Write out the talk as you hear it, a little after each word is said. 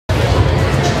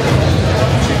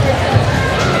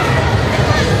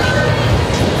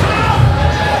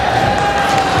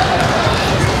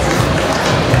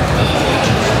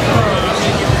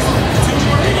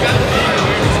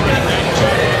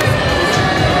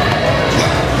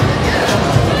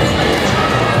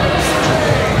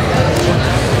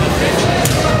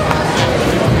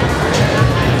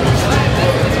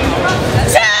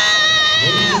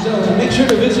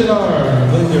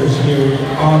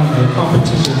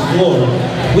floor.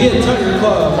 We at Tiger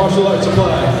Claw Martial Arts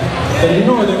Supply, the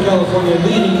Northern California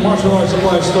leading martial arts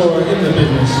supply store in the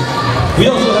business. We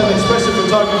also have expressive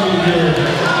photography here.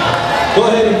 Go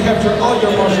ahead and capture all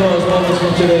your martial arts moments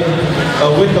from today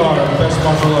with our best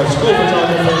martial arts school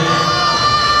photographer.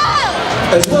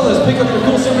 As well as pick up your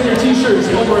cool souvenir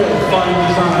t-shirts over at Fine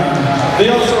Design. They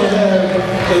also have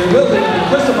the ability to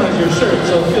customize your shirt,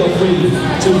 so feel free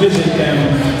to visit them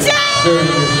during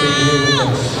your stay here with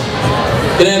us.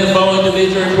 Can I have the following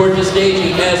division report to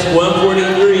staging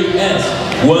S143.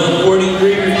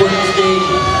 S143